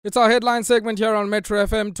It's our headline segment here on Metro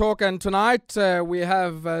FM Talk, and tonight we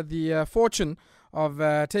have the fortune of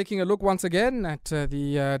taking a look once again at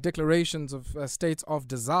the declarations of states of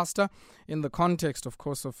disaster in the context, of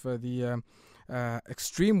course, of the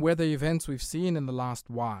extreme weather events we've seen in the last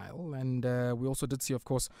while. And we also did see, of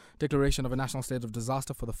course, declaration of a national state of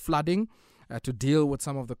disaster for the flooding to deal with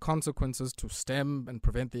some of the consequences, to stem and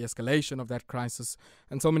prevent the escalation of that crisis,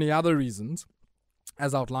 and so many other reasons,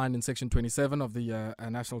 as outlined in Section 27 of the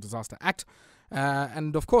National Disaster Act.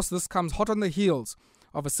 And of course, this comes hot on the heels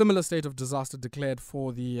of a similar state of disaster declared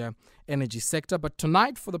for the energy sector. But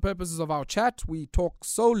tonight, for the purposes of our chat, we talk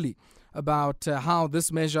solely about how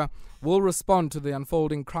this measure will respond to the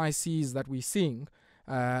unfolding crises that we're seeing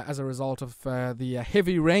as a result of the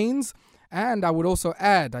heavy rains. And I would also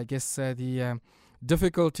add, I guess, the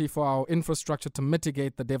difficulty for our infrastructure to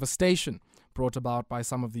mitigate the devastation brought about by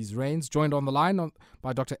some of these rains. Joined on the line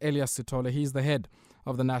by Dr. Elias Sithole. He's the head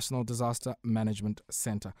of the National Disaster Management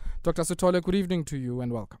Center. Dr. Sithole, good evening to you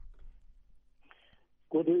and welcome.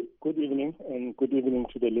 Good evening, and good evening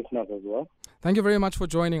to the listeners as well. Thank you very much for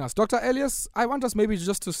joining us. Dr. Elias, I want us maybe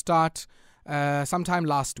just to start sometime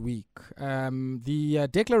last week. The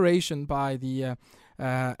declaration by the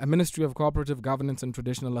Ministry of Cooperative Governance and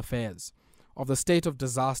Traditional Affairs of the state of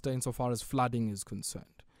disaster insofar as flooding is concerned.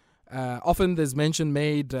 Often there's mention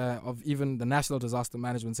made of even the National Disaster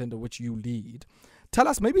Management Center, which you lead. Tell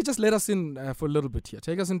us, maybe just let us in for a little bit here.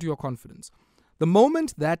 Take us into your confidence. The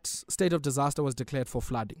moment that state of disaster was declared for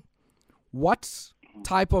flooding, what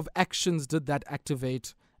type of actions did that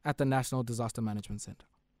activate at the National Disaster Management Center?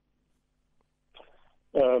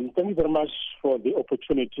 Thank you very much for the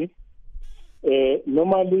opportunity.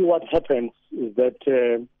 Normally what happens is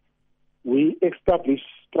that we establish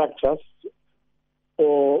structures,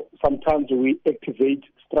 or sometimes we activate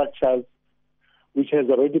structures which has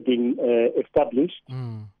already been established.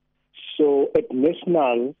 So at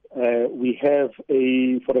national, we have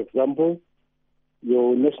for example,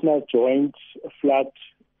 your National Joint Flood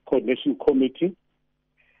Coordination Committee,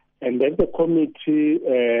 and then the committee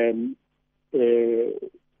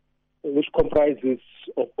which comprises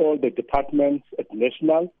of all the departments at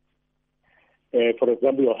national. For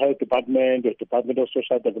example, your health department, your department of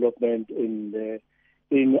social development,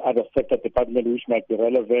 in other sector department which might be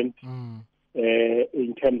relevant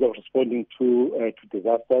in terms of responding to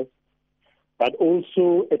disasters. But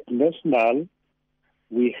also at national,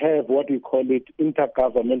 we have what we call it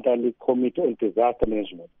Intergovernmental Committee on Disaster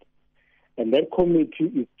Management. And that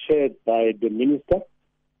committee is chaired by the minister,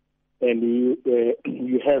 and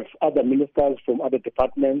you have other ministers from other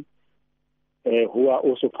departments who are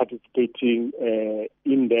also participating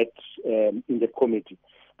in the committee.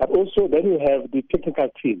 But also then you have the technical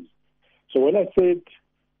teams. So when I said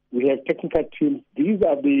we have technical teams, these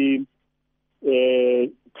are the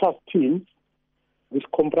task teams which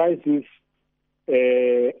comprises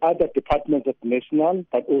other departments at national,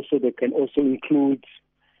 but also they can also include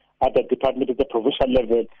other departments at the provincial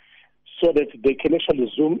level, so that they can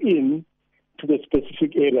actually zoom in to the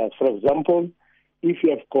specific areas. For example, if you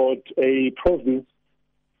have got a province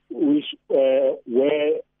which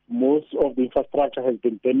where most of the infrastructure has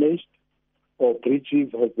been damaged or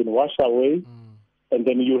bridges has been washed away, and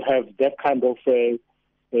then you have that kind of a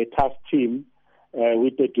task team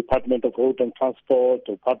with the Department of Road and Transport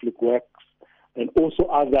or Public Works, and also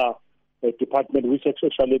other departments which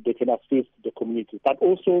actually they can assist the community. But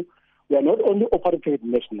also, we are not only operating at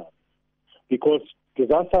national, because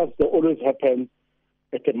disasters, they always happen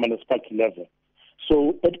at the municipality level.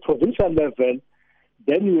 So at provincial level,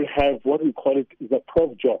 then you will have what we call it is a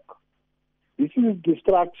ProvJoc. This is the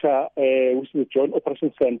structure which is the Joint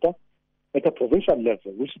Operation Center at the provincial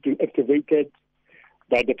level, which is being activated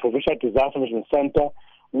by the Provincial Disaster Management Center,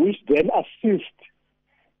 which then assist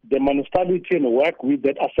the municipality and work with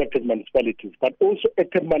that affected municipalities. But also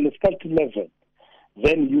at the municipality level,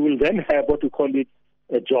 then you will then have what we call it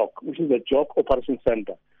a JOC, which is a JOC Operation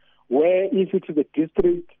Center, where if it is a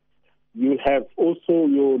district, you have also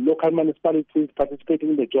your local municipalities participating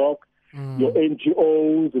in the JOC, your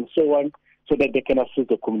NGOs and so on, so that they can assist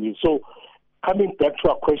the community. So coming back to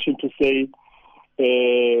our question to say,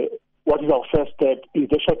 what is our first step is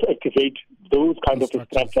just to activate those kind of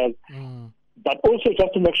structures, but also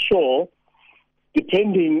just to make sure,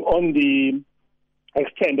 depending on the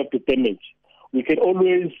extent of the damage, we can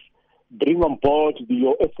always bring on board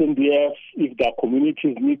your SNDF if their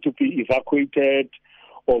communities need to be evacuated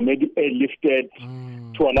or maybe airlifted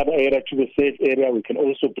to another area, to the safe area. We can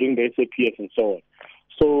also bring the SAPS and so on.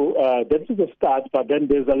 So that is the start, but then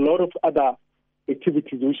there's a lot of other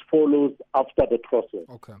activities which follows after the process.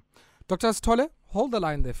 Okay. Dr. Sithole, hold the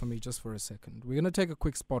line there for me just for a second. We're going to take a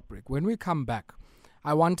quick spot break. When we come back,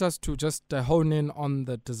 I want us to just hone in on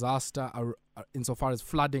the disaster insofar as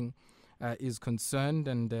flooding is concerned,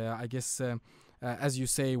 and I guess, as you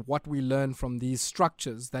say, what we learn from these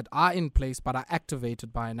structures that are in place but are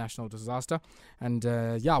activated by a national disaster. And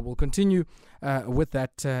we'll continue with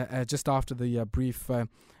that just after the brief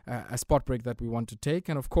a spot break that we want to take.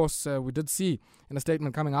 And of course, we did see in a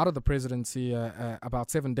statement coming out of the presidency about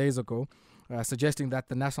 7 days ago, suggesting that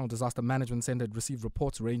the National Disaster Management Centre had received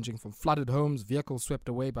reports ranging from flooded homes, vehicles swept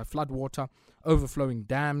away by floodwater, overflowing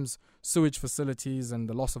dams, sewage facilities, and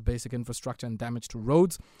the loss of basic infrastructure and damage to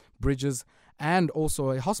roads, bridges, and also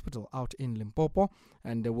a hospital out in Limpopo.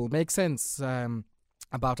 And it will make sense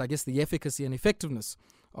about, I guess, the efficacy and effectiveness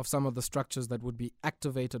of some of the structures that would be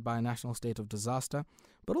activated by a national state of disaster,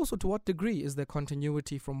 but also to what degree is there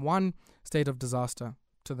continuity from one state of disaster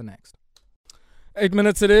to the next. 8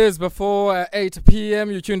 minutes it is before 8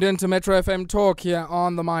 p.m. You tuned in to Metro FM Talk here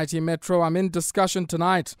on the Mighty Metro. I'm in discussion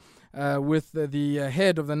tonight with the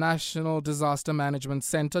head of the National Disaster Management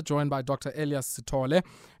Centre, joined by Dr. Elias Sithole,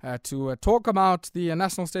 to talk about the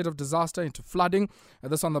national state of disaster into flooding.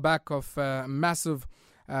 This on the back of massive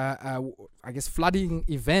flooding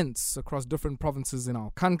events across different provinces in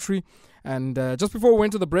our country. And just before we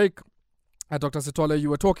went to the break, Dr. Sithole, you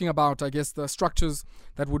were talking about, I guess, the structures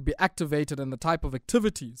that would be activated and the type of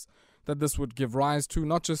activities that this would give rise to,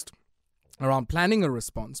 not just around planning a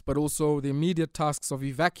response, but also the immediate tasks of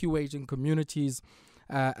evacuating communities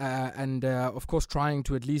and, of course, trying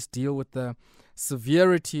to at least deal with the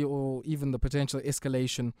severity or even the potential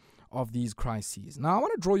escalation of these crises. Now, I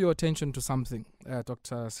want to draw your attention to something,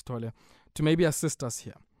 Dr. Sithole, to maybe assist us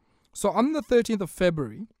here. So on the 13th of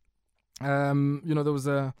February, there was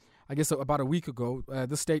about a week ago,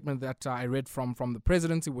 the statement that I read from the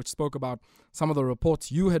presidency, which spoke about some of the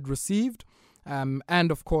reports you had received,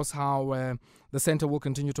 and of course how the centre will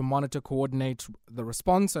continue to monitor, coordinate the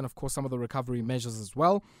response, and of course some of the recovery measures as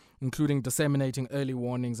well, including disseminating early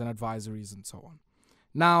warnings and advisories and so on.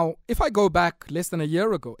 Now, if I go back less than a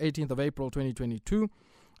year ago, 18th of April 2022,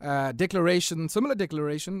 similar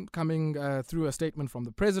declaration coming through a statement from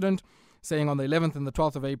the president, saying on the 11th and the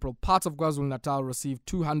 12th of April, parts of KwaZulu-Natal received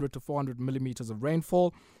 200 to 400 millimeters of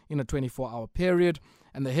rainfall in a 24-hour period.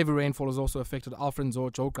 And the heavy rainfall has also affected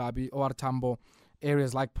Alfred-Nzo, Jogabi, OR Tambo,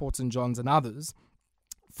 areas like Port St. John's and others.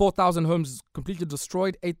 4,000 homes completely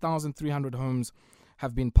destroyed, 8,300 homes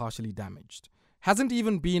have been partially damaged. Hasn't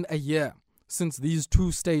even been a year since these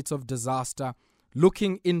two states of disaster,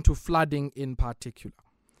 looking into flooding in particular.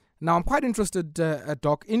 Now, I'm quite interested,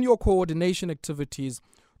 Doc, in your coordination activities.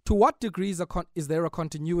 To what degrees is there a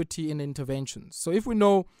continuity in interventions? So if we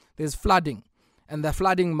know there's flooding, and the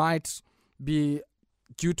flooding might be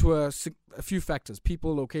due to a few factors,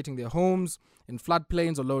 people locating their homes in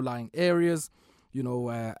floodplains or low-lying areas,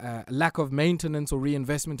 lack of maintenance or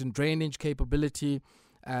reinvestment in drainage capability,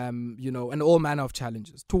 and all manner of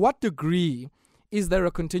challenges. To what degree is there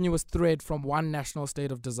a continuous thread from one national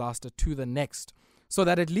state of disaster to the next, so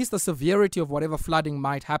that at least the severity of whatever flooding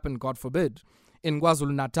might happen, God forbid, in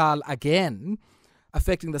KwaZulu-Natal again,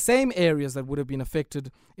 affecting the same areas that would have been affected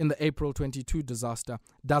in the April 22 disaster,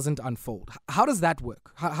 doesn't unfold? How does that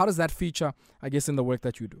work? How does that feature, I guess, in the work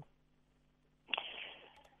that you do?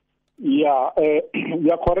 Yeah, you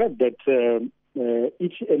are correct that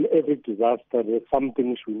each and every disaster, there's some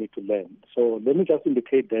things we need to learn. So let me just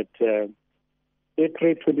indicate that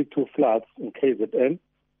April 22 floods in KZN,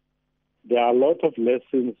 there are a lot of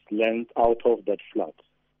lessons learned out of that flood.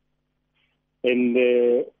 And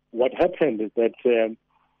what happened is that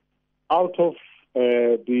out of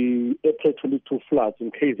the April 22 floods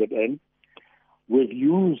in KZN, we've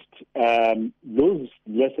used those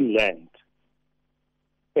lessons learned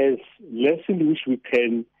as lessons which we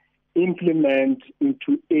can implement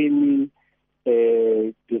into any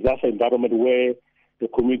disaster environment where the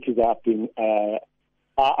communities are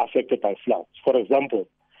affected by floods. For example,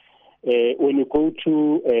 when you go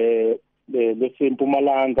to, let's say,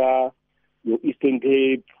 Mpumalanga, your Eastern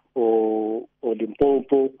Cape or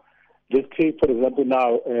Limpopo. Let's take, for example,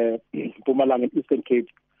 now Mpumalanga and Eastern Cape,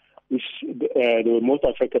 which they were most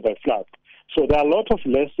affected by floods. So there are a lot of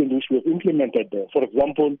lessons which we have implemented there. For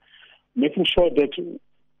example, making sure that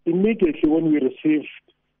immediately when we received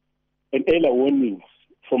an early warnings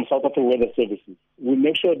from South African Weather Services, we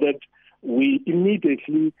make sure that we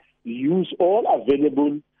immediately use all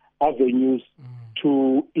available avenues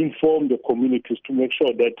to inform the communities, to make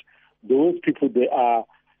sure that those people, they are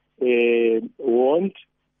warned,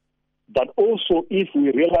 but also if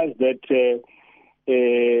we realize that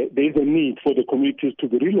there is a need for the communities to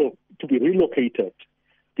be relocated,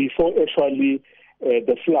 before actually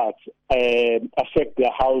the floods affect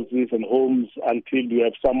their houses and homes until you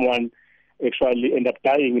have someone actually end up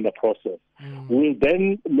dying in the process. We'll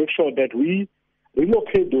then make sure that we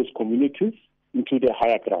relocate those communities into the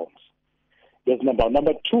higher grounds. That's number one.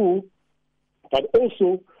 Number two, but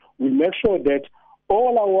also we make sure that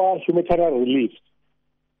all our humanitarian reliefs,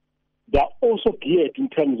 they are also geared in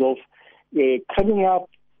terms of coming up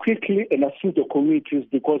quickly and assist the communities,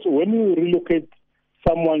 because when you relocate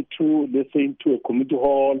someone to, let's say, into a community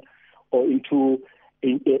hall or into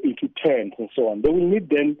tents and so on, they will need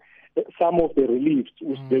then some of the reliefs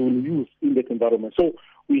which they will use in that environment. So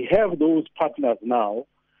we have those partners now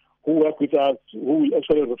who work with us, who will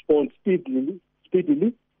actually respond speedily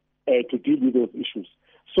to deal with those issues.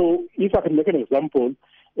 So if I can make an example,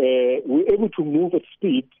 we're able to move at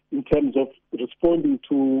speed in terms of responding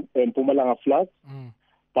to Mpumalanga floods,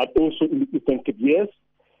 but also in the Eastern Cape. Yes,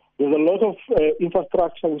 there's a lot of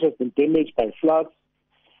infrastructure which has been damaged by floods.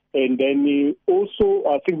 And then also,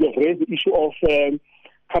 I think we've raised the issue of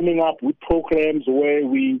coming up with programs where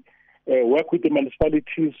we work with the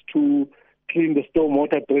municipalities to clean the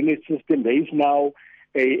stormwater drainage system. There is now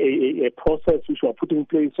a process which we are putting in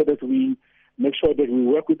place so that we make sure that we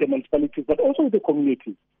work with the municipalities, but also with the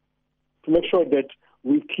communities, to make sure that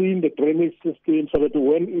we clean the drainage system so that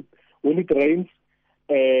when it rains,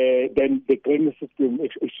 then the drainage system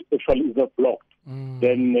actually is not blocked.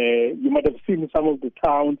 Then you might have seen some of the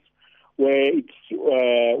towns where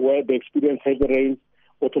where they experience heavy rains,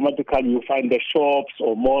 automatically you find the shops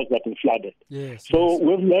or malls that are flooded. So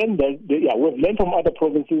we've learned that we've learned from other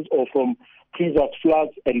provinces or from previous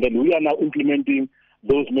floods, and then we are now implementing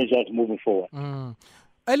those measures moving forward.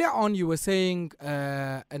 Earlier on, you were saying,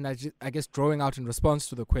 and I guess drawing out in response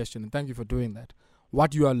to the question, and thank you for doing that,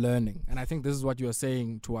 what you are learning. And I think this is what you are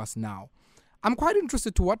saying to us now. I'm quite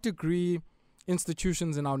interested to what degree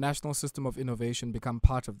institutions in our national system of innovation become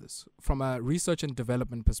part of this from a research and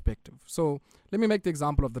development perspective. So let me make the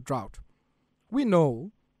example of the drought. We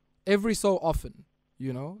know every so often,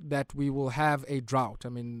 that we will have a drought. I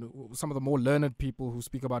mean, some of the more learned people who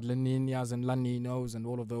speak about La Niñas and La Niños and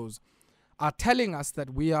all of those are telling us that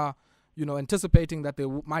we are, anticipating that there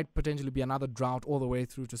might potentially be another drought all the way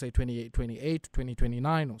through to, say, 2028,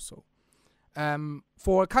 2029 or so.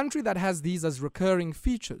 For a country that has these as recurring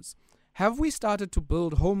features, have we started to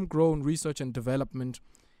build homegrown research and development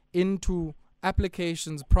into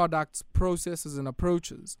applications, products, processes, and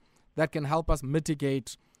approaches that can help us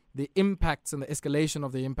mitigate the impacts and the escalation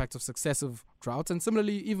of the impacts of successive droughts, and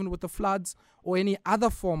similarly even with the floods or any other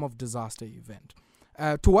form of disaster event?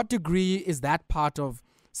 To what degree is that part of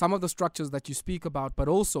some of the structures that you speak about, but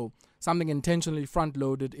also something intentionally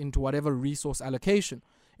front-loaded into whatever resource allocation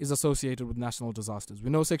is associated with national disasters? We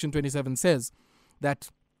know Section 27 says that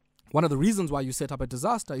one of the reasons why you set up a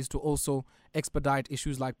disaster is to also expedite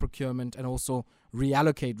issues like procurement and also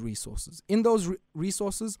reallocate resources. In those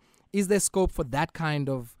resources, is there scope for that kind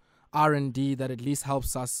of R&D that at least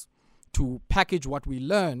helps us to package what we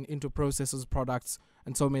learn into processes, products,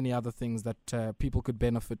 and so many other things that people could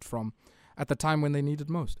benefit from at the time when they need it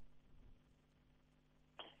most?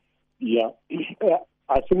 Yeah,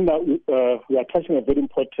 I think that we are touching a very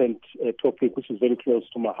important topic which is very close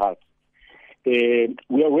to my heart.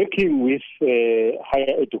 We are working with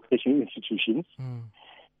higher education institutions,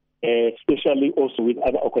 especially also with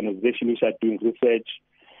other organizations which are doing research.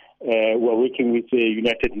 We are working with the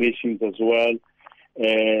United Nations as well.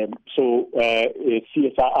 So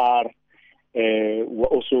CSIR,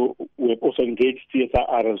 we've also engaged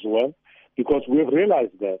CSIR as well, because we've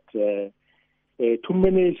realized that to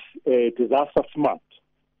manage disaster smart,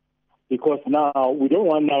 because now we don't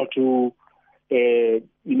want now to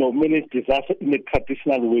manage disaster in a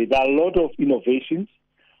traditional way. There are a lot of innovations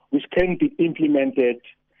which can be implemented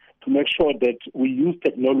to make sure that we use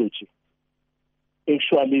technology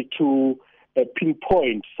actually to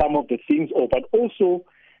pinpoint some of the things, but also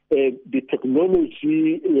the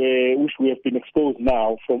technology which we have been exposed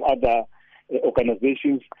now from other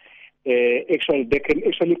organizations. Actually, they can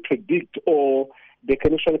actually predict, or they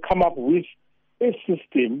can actually come up with a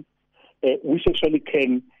system which actually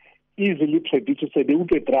can easily predict to say there will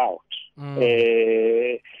be a drought.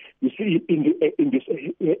 You see in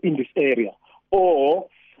this area, or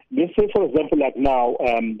let's say, for example, like now,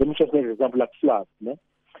 let me just make an example like floods.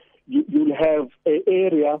 You'll have an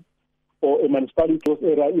area or a municipality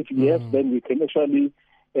area. If yes, then we can actually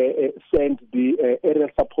send the area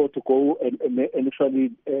support to go and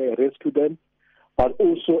actually rescue them. But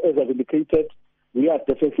also, as I've indicated, we are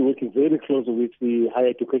definitely working very closely with the higher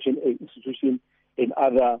education institution and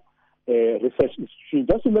other research institutions,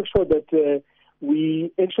 just to make sure that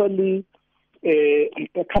we actually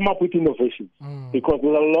come up with innovations, because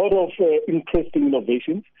there's a lot of interesting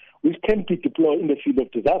innovations which can be deployed in the field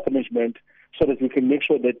of disaster management so that we can make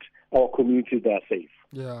sure that our communities are safe.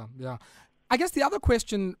 Yeah. I guess the other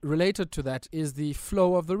question related to that is the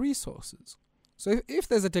flow of the resources. So if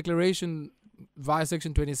there's a declaration via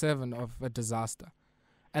Section 27 of a disaster,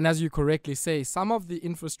 and as you correctly say, some of the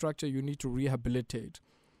infrastructure you need to rehabilitate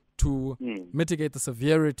to mitigate the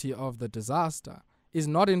severity of the disaster is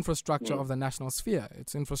not infrastructure of the national sphere.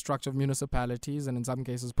 It's infrastructure of municipalities and in some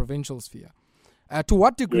cases provincial sphere. To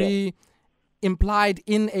what degree implied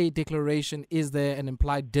in a declaration is there an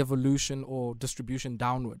implied devolution or distribution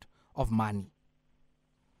downward of money?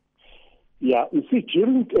 Yeah, you see,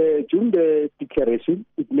 during the declaration,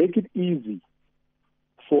 it makes it easy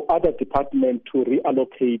for other departments to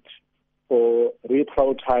reallocate or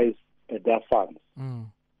reprioritize their funds.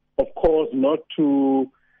 Of course, not to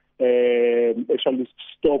actually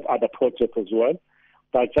stop other projects as well,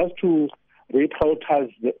 but just to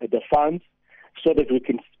reprioritize the funds so that we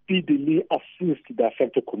can speedily assist the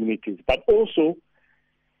affected communities. But also,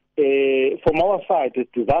 from our side, as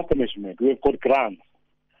disaster management, we've got grants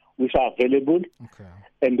which are available,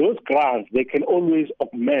 and those grants, they can always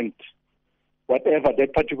augment whatever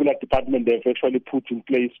that particular department they've actually put in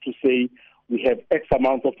place to say we have X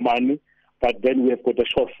amount of money, but then we have got a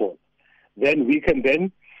shortfall. Then we can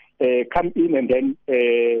then come in and then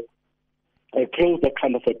close that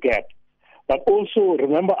kind of a gap. But also,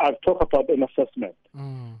 remember, I've talked about an assessment,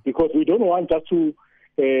 because we don't want just to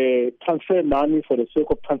transfer money for the sake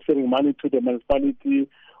of transferring money to the municipality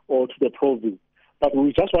or to the province. But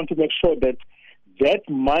we just want to make sure that that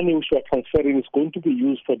money which we are transferring is going to be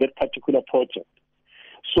used for that particular project.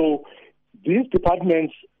 So these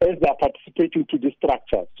departments, as they are participating to these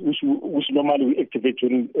structures, which normally we activate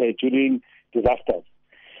during disasters,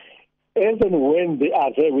 as and when they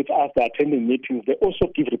are there with us, they are attending meetings, they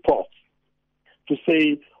also give reports to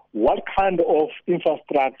say what kind of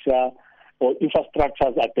infrastructure or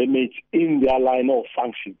infrastructures are damaged in their line of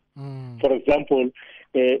function. For example,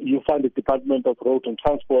 you find the Department of Road and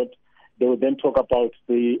Transport, they will then talk about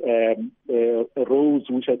the roads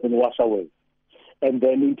which have been washed away. And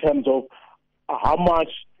then in terms of how much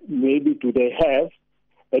maybe do they have,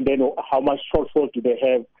 and then how much shortfall do they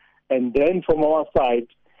have. And then from our side,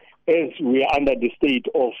 as we are under the state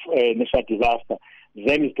of national disaster,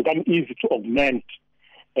 then it's become easy to augment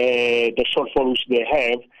the shortfall which they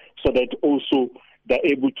have, so that also they're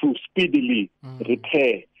able to speedily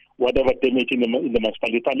repair whatever damage in the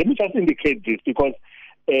municipality. Let me just indicate this, because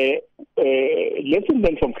lesson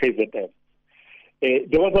learned from KZN.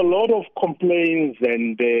 There was a lot of complaints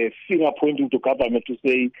and finger pointing to government to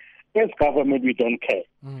say, as government, we don't care.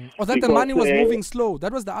 Or that the money was moving slow.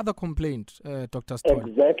 That was the other complaint, Dr. Stoll.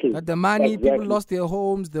 Exactly. That the money, people lost their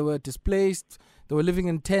homes, they were displaced, they were living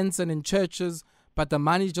in tents and in churches, but the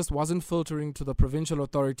money just wasn't filtering to the provincial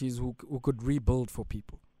authorities who could rebuild for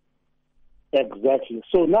people. Exactly.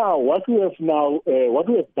 So now, what we have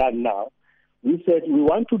done now, we said we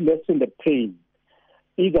want to lessen the pain,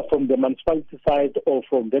 either from the municipality side or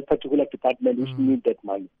from that particular department which need that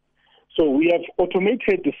money. So we have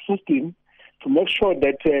automated the system to make sure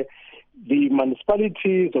that the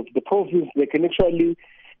municipalities of the province, they can actually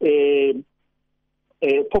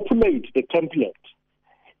populate the template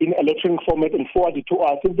in electronic format and forward it to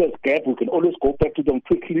us. If there's a gap, we can always go back to them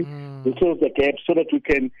quickly and close the gap so that we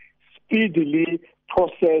can speedily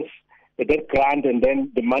process that grant, and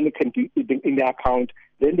then the money can be in the account.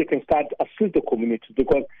 Then they can start assist the community,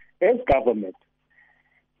 because as government,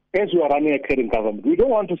 as we are running a caring government, we don't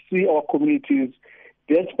want to see our communities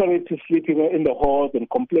desperately sleeping in the halls and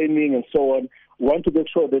complaining and so on. We want to make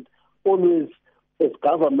sure that always, as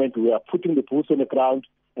government, we are putting the boots on the ground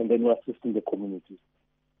and then we're assisting the communities.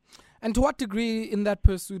 And to what degree in that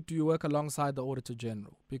pursuit do you work alongside the Auditor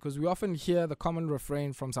General? Because we often hear the common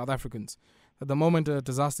refrain from South Africans that the moment a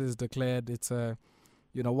disaster is declared, it's a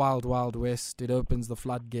wild, wild west. It opens the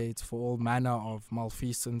floodgates for all manner of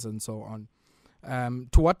malfeasance and so on.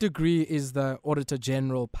 To what degree is the Auditor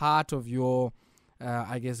General part of your,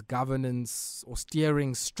 governance or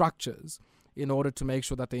steering structures in order to make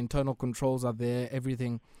sure that the internal controls are there,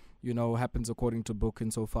 everything, happens according to book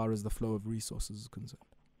insofar as the flow of resources is concerned?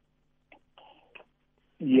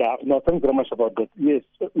 Yeah, no, thanks very much about that. Yes,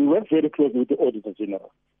 we work very closely with the Auditor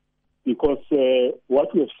General, because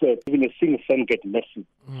what we have said, even a single cent gets messy.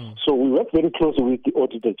 So we work very closely with the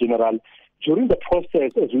Auditor General. During the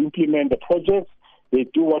process, as we implement the projects, they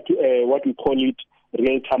do what we call it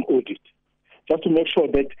real-time audit, just to make sure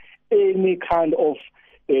that any kind of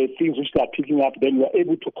things which they are picking up, then we are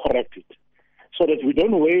able to correct it, so that we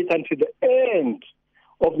don't wait until the end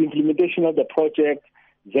of the implementation of the project,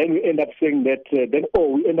 then we end up saying that,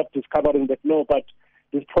 we end up discovering that no, but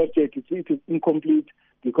this project is incomplete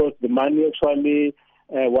because the money actually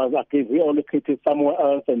was reallocated somewhere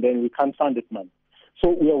else, and then we can't find it money. So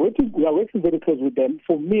we are working very close with them.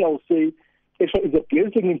 For me, I would say it's a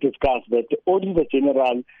blessing in disguise that the Auditor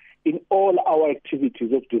General, in all our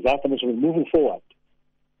activities of disaster management moving forward,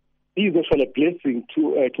 is actually a blessing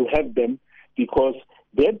to have them, because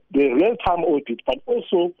the real-time audit, but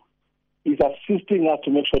also is assisting us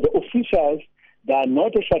to make sure the officials that are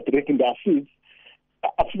not actually dragging their feet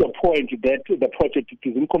up to the point that the project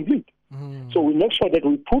is incomplete. So we make sure that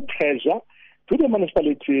we put pressure to the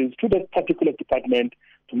municipalities, to the particular department,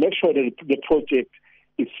 to make sure that the project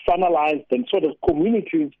is finalized, and so that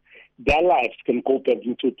communities, their lives can go back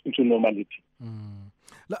into normality.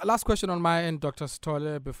 Last question on my end, Dr.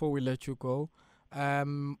 Sithole, before we let you go.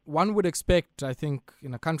 One would expect, I think,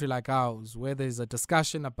 in a country like ours, where there's a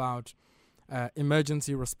discussion about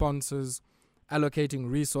emergency responses, allocating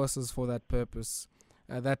resources for that purpose,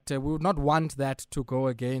 that we would not want that to go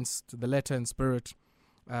against the letter and spirit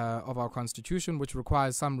of our Constitution, which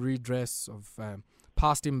requires some redress of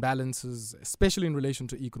past imbalances, especially in relation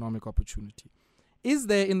to economic opportunity. Is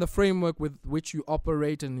there, in the framework with which you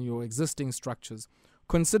operate in your existing structures,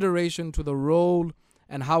 consideration to the role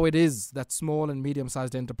and how it is that small and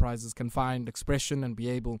medium-sized enterprises can find expression and be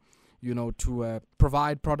able, to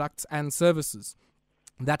provide products and services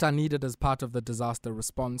that are needed as part of the disaster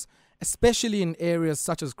response, especially in areas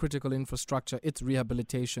such as critical infrastructure, its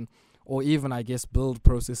rehabilitation, or even, I guess, build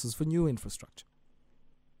processes for new infrastructure?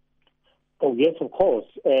 Oh, yes, of course.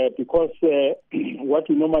 Because what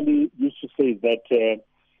we normally used to say is that,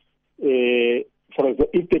 for example,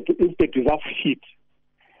 if the disaster hit,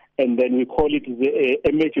 and then we call it the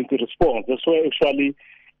emergency response, that's why actually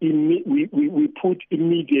we put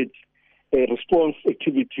immediate response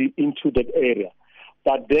activity into that area.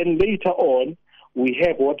 But then later on, we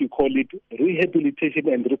have what we call it rehabilitation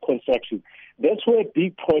and reconstruction. That's where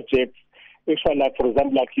big projects, actually, like, for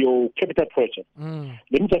example, like your capital project.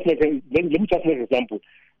 Let me just make an example.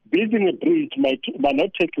 Building a bridge might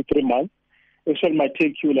not take you 3 months. Actually, might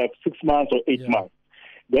take you like 6 months or 8 months.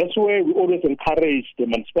 That's where we always encourage the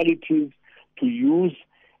municipalities to use,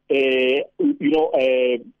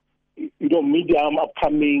 medium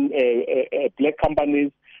upcoming black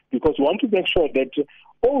companies, because we want to make sure that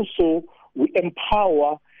also we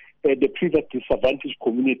empower the previous disadvantaged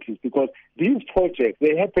communities, because these projects,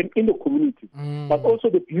 they happen in the community. But also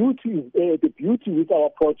the beauty with our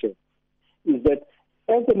project is that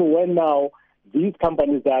as and when now these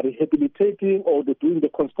companies are rehabilitating or they're doing the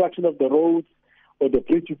construction of the roads or the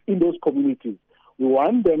bridges in those communities, we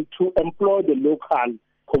want them to employ the local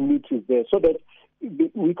communities there, so that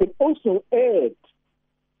we can also make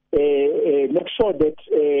sure that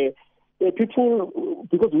people,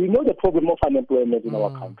 because we know the problem of unemployment in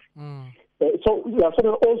our country. So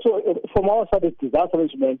also from our side of disaster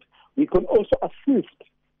management, we can also assist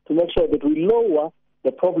to make sure that we lower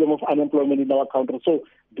the problem of unemployment in our country. So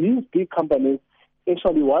these big companies,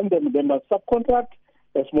 actually want them as subcontract,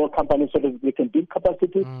 a small companies, so that they can build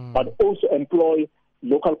capacity, but also employ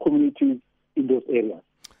local communities in those areas.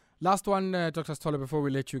 Last one, Dr. Sithole, before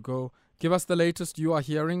we let you go. Give us the latest you are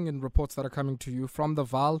hearing in reports that are coming to you from the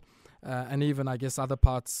Vaal, and even, I guess, other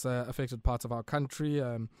parts, affected parts of our country.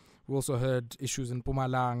 We also heard issues in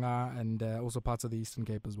Mpumalanga and also parts of the Eastern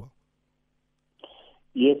Cape as well.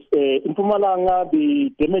 Yes, in Mpumalanga,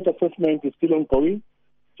 the damage assessment is still ongoing,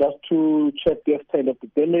 just to check the extent of the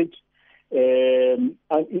damage. And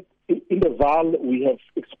in the Vaal, we have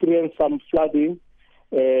experienced some flooding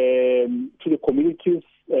to the communities,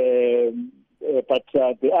 but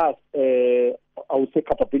there are, I would say,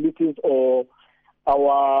 capabilities or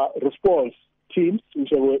our response teams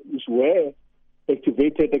which were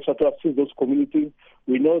activated to assist those communities.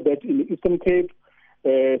 We know that in the Eastern Cape,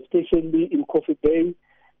 especially in Coffee Bay,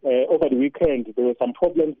 over the weekend there were some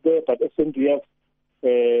problems there, but SNDF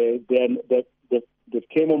they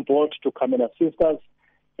came on board to come and assist us,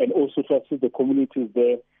 and also to assist the communities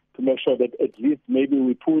there to make sure that at least maybe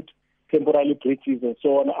we put temporary bridges and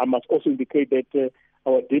so on. I must also indicate that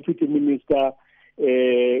our Deputy Minister,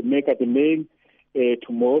 Meka the Main,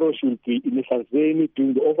 tomorrow she will be in Tanzania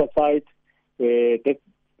doing the oversight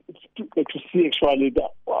to see actually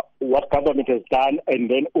what government has done, and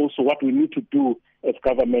then also what we need to do as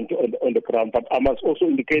government on the ground. But I must also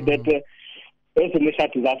indicate that as a National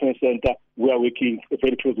Disaster Center, we are working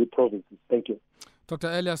very closely with provinces. Thank you. Dr.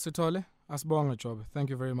 Elias Sithole, asibonga job. Thank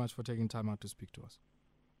you very much for taking time out to speak to us.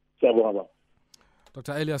 Siyabonga.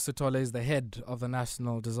 Dr. Elias Sithole is the head of the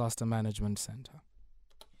National Disaster Management Center.